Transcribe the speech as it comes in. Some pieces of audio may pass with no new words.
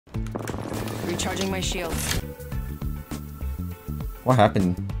Recharging my shields. What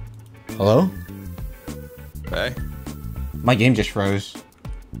happened? Hello? Hey. My game just froze.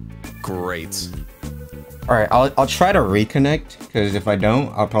 Great. Alright, I'll try to reconnect, because if I don't,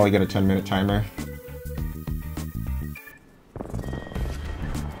 I'll probably get a 10-minute timer.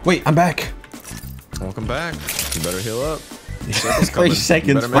 Wait, I'm back! Welcome back. You better heal up. 3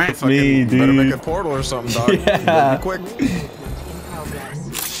 seconds, fuck me, dude. Better make a portal or something, dog. Yeah. Be quick.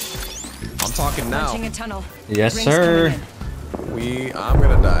 I'm talking now. Launching a tunnel. Yes, Rings sir. I'm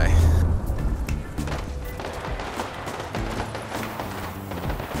gonna die.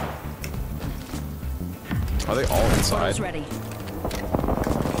 Are they all inside? Portal's ready.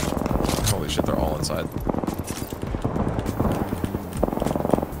 Holy shit, they're all inside.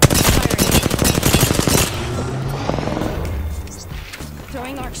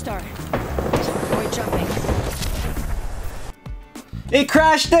 Throwing arc star. Void jumping. It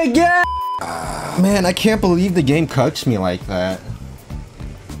crashed again! Man, I can't believe the game cucks me like that.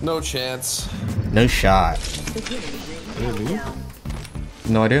 No chance. No shot.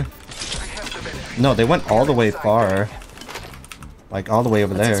 No idea. No, they went all the way far. Like, all the way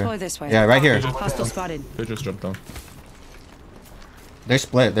over Let's there. explore this way. Yeah, right here. Hostile spotted. They just jumped down. They're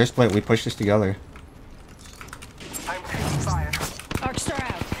split. They're split. We pushed this together. Arc star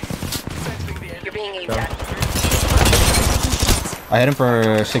out. You're being aimed at. I hit him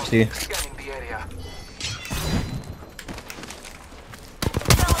for 60.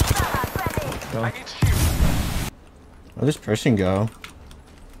 Where'd this person go?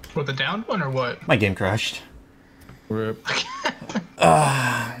 What, the downed one or what? My game crashed. Rip.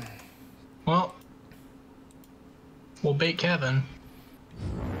 Well, we'll bait Kevin.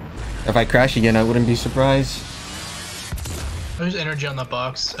 If I crash again, I wouldn't be surprised. There's energy on the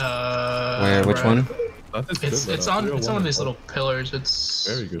box. Where? Which one? It's on one of these little pillars. It's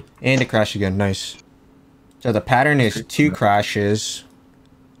Very good. And it crashed again. Nice. So the pattern is 2 crashes.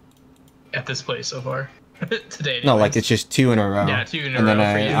 at this place so far. Today. No, like it's just 2 in a row. Yeah, 2 in a and row.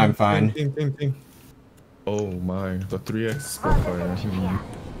 then I'm fine. Ting. Oh my, the 3x spellfire.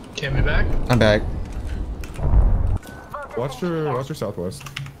 Kevin back? I'm back. Watch your southwest.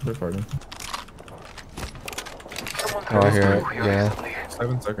 They're fighting. Oh, I hear it. Yeah.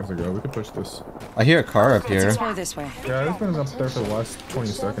 7 seconds ago, we could push this. I hear a car up Let's here. explore this way. Yeah, it's been up there for the last 20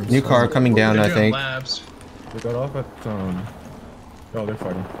 seconds. New car coming down, They're I doing think. labs. We got off at oh, they're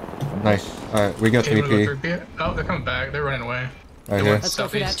fighting. Nice. Alright, we got Okay, we 3P. go 3P. Oh, they're coming back. They're running away. Right They here. went Let's go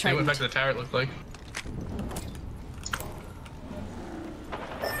for that southeast. They went back trident. to the tower, it looked like.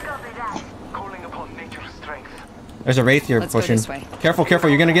 There's a Wraith here Let's go pushing. this way. Careful,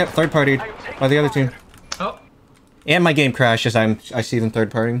 you're gonna get third partied by the other team. Oh, And my game crashes. I see them third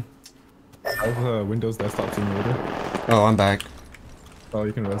partying. I have Windows desktop simulator. Oh, I'm back. Oh,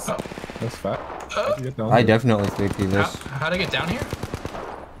 you can rest. Oh. That's fat. Oh. You get down I there. definitely 3P this. how'd I get down here?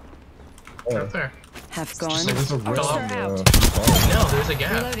 Oh. Up there. Half gone. So there's a Oh, rift star on the out. bar. No, there's a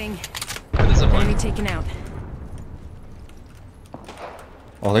gap. Reloading. There's a Enemy one. taken out.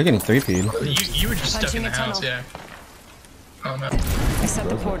 Oh, they're getting 3P'd. You were just stuck Punching in the a house, tunnel. yeah. Oh no. I set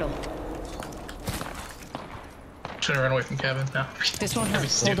the portal. Trying to run away from Kevin. No. This won't hurt. Hold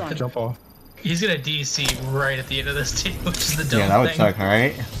Stupid. on. Jump off. He's gonna DC right at the end of this team, which is the dumb Yeah, that would thing. suck,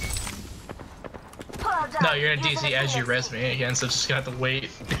 alright? No, you're gonna DC as you res me again, so just gonna have to wait.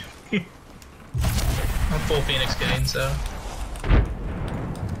 I'm full Phoenix gain, so.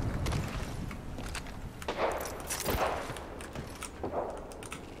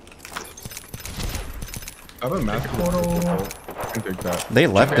 I have a massive Portal. I can take that. They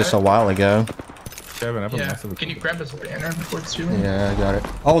left us a while ago. Kevin, I have a Yeah. massive Can you grab this banner before it's too late? Yeah, I got it.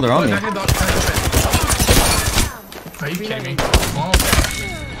 Oh, they're on me. Are you kidding me? Oh,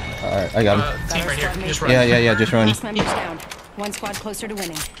 Alright, I got him. team right here. Just run. Yeah, just run. Last member's down. One squad closer to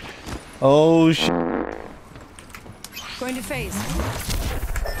winning. Oh, sh. Going to phase.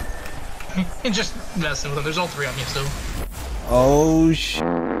 And just messing with them. There's all 3 on me still. Oh, sh.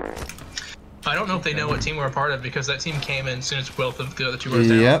 I don't know if they know what team we're a part of because that team came in as soon as both of the other 2 were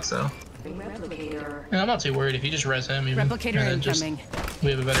down. Yep. So. Replicator. Yeah, I'm not too worried if you just res him. Even, Replicator and then just- incoming.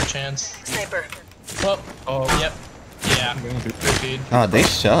 we have a better chance. Sniper. Well, Oh, yep. Yeah. Good feed. Oh, they That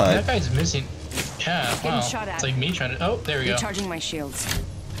suck. guy's missing. Yeah, wow. shot at. It's like me trying to. Oh, there we go. Recharging my shields.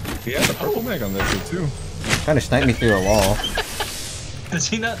 he has a purple mag on that shit too. Trying to snipe me through a wall. Does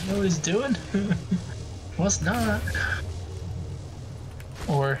he not know what he's doing? Must not.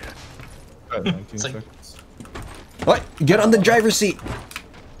 Or. 19 It's like- seconds. What? Get on the driver's seat.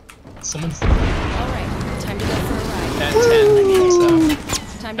 Someone's All right, time to go for a ride. at 10.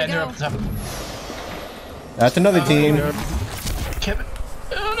 So. Time to And they're go. up top. That's another team. Kevin.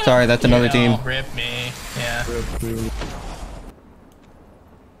 Oh Sorry, that's another team. Rip me. Yeah.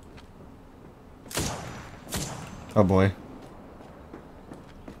 Oh boy.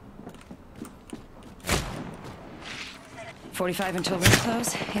 "45 until ring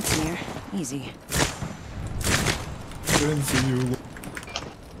close. It's near. Easy." Didn't see you.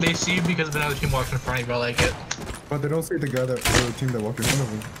 They see you because of another team walking in front of you. I like it. But they don't see the guy that the team that walked in front of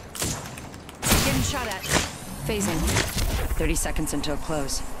him. Getting shot at. Phasing. 30 seconds until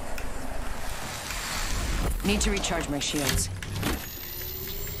close. Need to recharge my shields.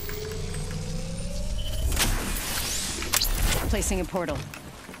 Placing a portal.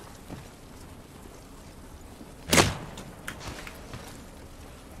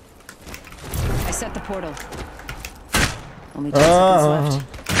 I set the portal. Only 10 seconds left.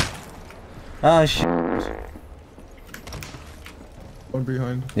 Ah, shit. One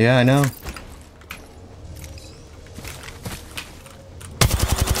behind. Yeah, I know.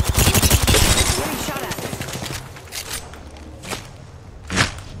 Getting shot at.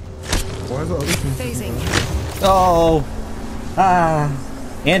 Why is the other team? Phasing. Oh. Ah.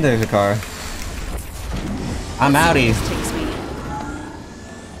 And there's a car. I'm outie. Takes me.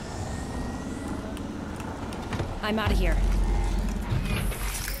 I'm out of here.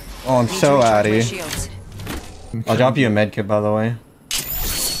 Oh, I'm Need to so recharge my outie. shields. I'll drop you a medkit, by the way.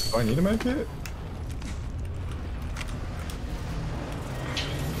 Do I need a med kit?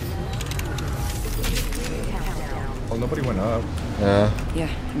 Oh, nobody went up. Yeah. Yeah,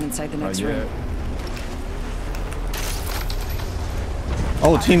 I'm inside the Not next yet. room.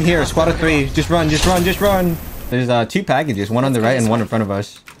 Oh, team here, squad of 3. Just run, just run, just run. There's 2 packages, one on the right and one in front of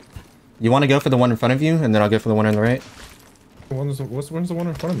us. You want to go for the one in front of you, and then I'll go for the one on the right? When's the one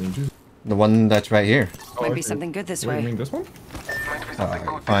in front of me? Jesus. The one that's right here. Might be okay. something good this Wait, you way. mean this one?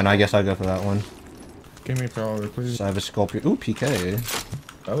 Fine, I guess I'll go for that one. Give me power, please. So I have a sculpture. Ooh, PK.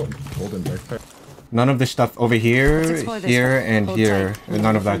 I have a golden backpack. None of this stuff over Let's here, explore this here, one. and Hold here. tight.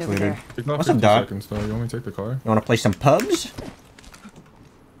 None of Find that's over looted. there. It's not What's up, 50 Doc? seconds though. You want me to take the car? You want to play some pubs?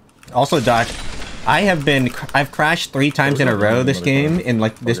 Also, Doc, I've crashed 3 times in a row this game, in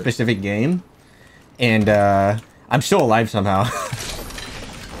like this specific game. And, I'm still alive somehow.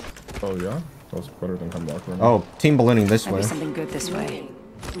 Oh yeah? That's better than come back. Oh, team ballooning this Might way. be something good this way.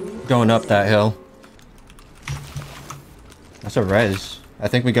 Going up that hill. That's a res. I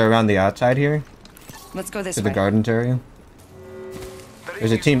think we go around the outside here, Let's go this to way. the gardens area.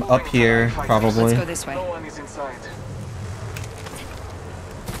 There's a team up here, probably. Let's go this way. No one is inside.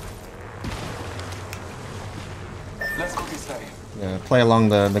 Let's go this way. Yeah, play along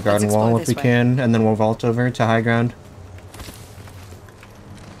the garden explore wall if we this way. can, and then we'll vault over to high ground.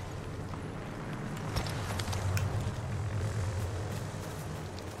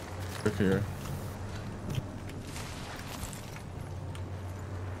 Look here.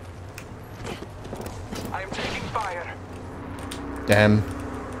 I am taking fire. Damn.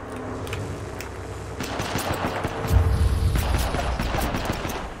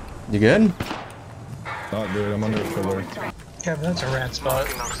 You good? Not good. I'm under a pillar. Kevin, that's a rat spot.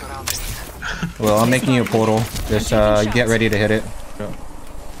 In our surroundings. Well, I'm making you a portal. Just get ready to hit it. Yeah.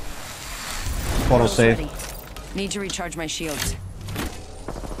 Portal safe. Ready. Need to recharge my shields.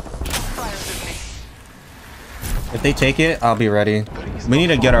 Fire with me. If they take it, I'll be ready. We need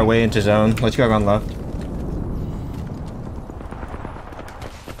to get our way into zone. Let's go around left.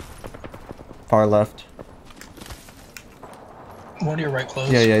 Far left. One to your right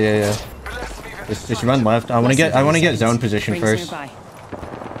close. Yeah. Bless me with Just run left. I want to get zone position Rings first. nearby.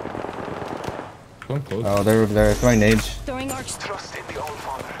 Don't close. Oh, they're throwing nades. Throwing arcs. trust in the All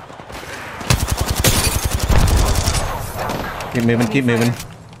Father. Keep moving, keep moving.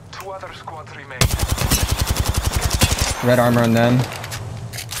 2 other squads remain. Red armor on them.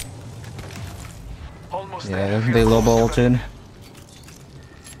 Almost Yeah, there. they low bolted.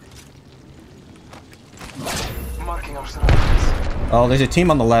 Marking our surroundings. Oh, there's a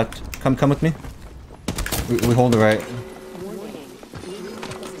team on the left. Come with me. We hold the right.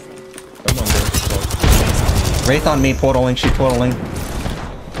 I'm under. Wraith on me, portaling. She's portaling.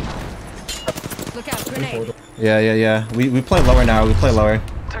 Look out, grenade. Yeah. We play lower now. We play lower.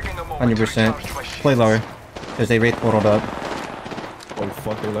 Taking a moment to 100%. recharge my Play shields. lower. Because they Wraith portaled up. Oh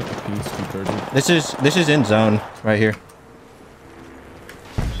fuck! They left the piece 230. This is in zone right here.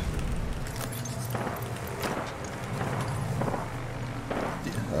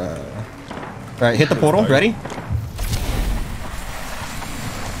 Alright, hit the portal. Ready?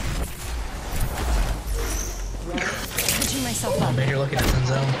 Pitching myself up. Man, you're looking at the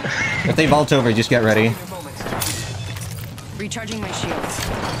zone. If they vault over, just get ready. Recharging my shields.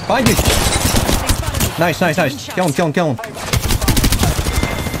 Find you! They spotted me. Nice. Taking Kill him. shots.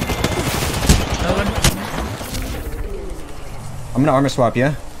 I'm gonna armor swap,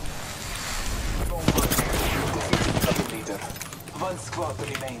 yeah? Leader. One squad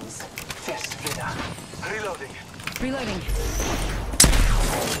remains. First winner. Reloading. Reloading.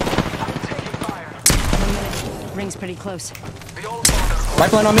 Taking fire. 1 minute. Ring's pretty close. The old father.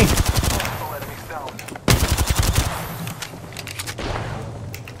 Lifeline on me. All enemies down.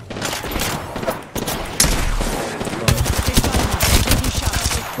 They spotted me. Taking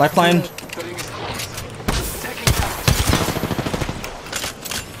shots. Lifeline. The ring is close. Taking damage.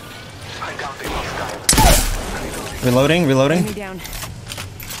 I downed a hostile. Reloading, reloading. Enemy down.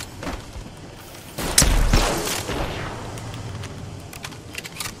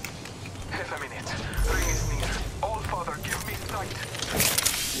 Half a minute. Ring is near. All father, give me sight.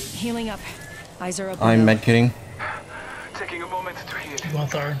 Healing up. Eyes are open. I'm though. medkitting. Taking a moment to heal.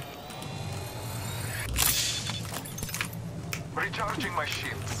 Both are. Recharging my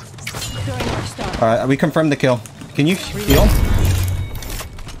shields. Throwing our star. Alright, we confirmed the kill. Can you heal?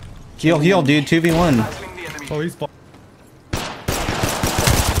 Heal, dude. 2v1. Battling the enemy. Oh, he's spawned.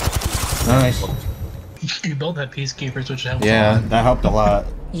 Nice. You both have peacekeepers, which helps. Yeah, that helped a lot.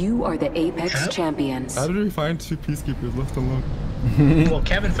 You are the Apex Yep. champions. How did we find 2 peacekeepers left alone? Well,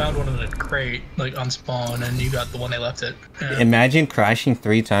 Kevin found one in a crate, like on spawn, and you got the one they left it. Yeah. Imagine crashing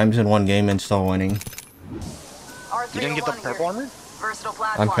 3 times in one game and still winning. You didn't get the purple armor? Versatile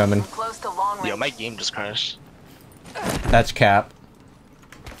I'm coming. Close to long range. Yo, my game just crashed. That's cap.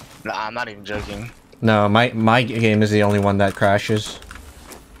 Nah, I'm not even joking. No, my game is the only one that crashes.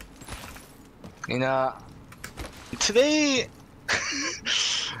 You know, today.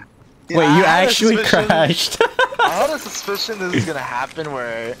 Wait, I you had a actually suspicion- crashed? I had a suspicion this is gonna happen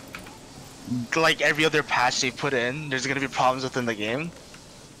where, like every other patch they put in, there's gonna be problems within the game.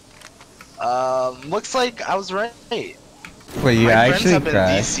 Looks like I was right. Wait, you My friends actually have been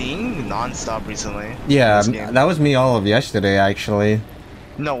crashed? DCing non-stop recently. Yeah, in this game. that was me all of yesterday, actually.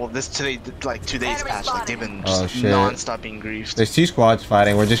 No, well, this today, like 2 days patch, like they've been Oh, just shit. non-stop being griefed. There's 2 squads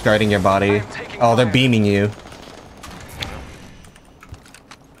fighting. We're just guarding your body. Oh, they're beaming you.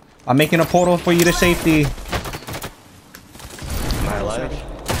 I'm making a portal for you to safety. My life.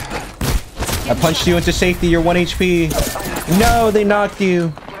 I punched you into safety. You're 1 HP. No, they knocked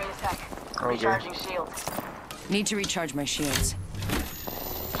you. Give me a sec. Recharging shields. Need to recharge my shields.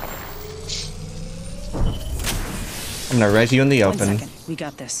 I'm gonna res you in the 1 open. second. We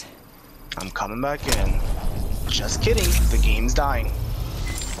got this. I'm coming back in. Just kidding. The game's dying.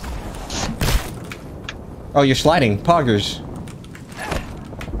 Oh, you're sliding. Poggers.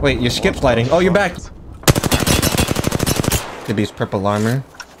 Wait, you're skip sliding. Oh, you're back. Could be his purple armor.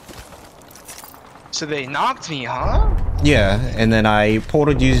 So they knocked me, huh? Yeah, and then I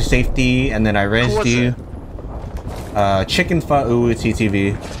portaled you to safety, and then I Who resed was you. Chicken fa ooh,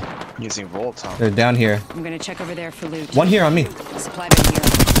 TTV. Using Volt, huh? They're down here. I'm gonna check over there for loot. One here on me. Supply bin here.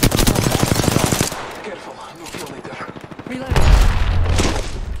 Careful, new kill leader. Reloading.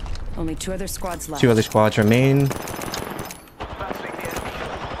 Only 2 other squads left. 2 other squads remain. Battling the enemy.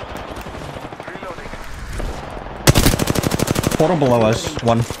 Reloading. Portal below us.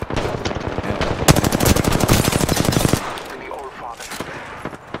 1. To the old father.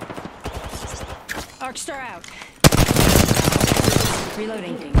 Arc star out.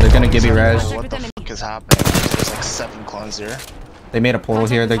 Reloading. They're gonna give you res. Contact What with the enemy. fuck is happening? There's like 7 clones here. They made a portal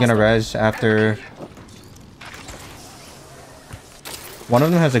here. They're gonna res after. One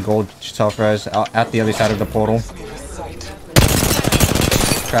of them has a gold self-res at the other side of the portal. Sight.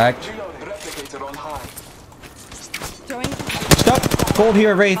 Tracked. Reloading. Replicator on high. Throwing. Stop! Gold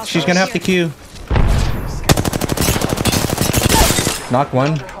here, Wraith. She's gonna have to queue. Knock 1.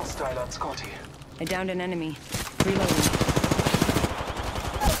 Another hostile on Scotty. I downed an enemy. Reloading.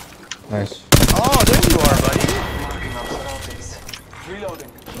 Nice. Oh, there you are, buddy. Marking our surroundings.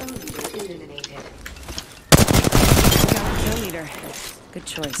 Reloading. We got a kill leader. Good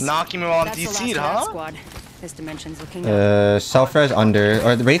choice. Knocking me while I'm That's the last DC'd, of that huh? squad. This dimension's looking up. Self-res under.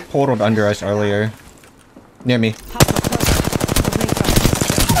 Or the Wraith portaled under us earlier. Near me. Pop up close. Opening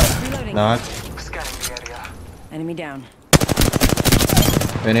front. Reloading. Knock. Scanning the area. Enemy down.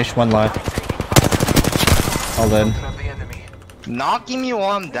 Finish. 1 left. All dead. Grab the enemy. Knocking me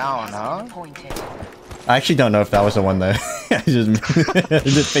while I'm down, huh? Pointed. I actually don't know if that was the one though. I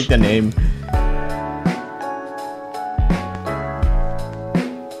just picked a name.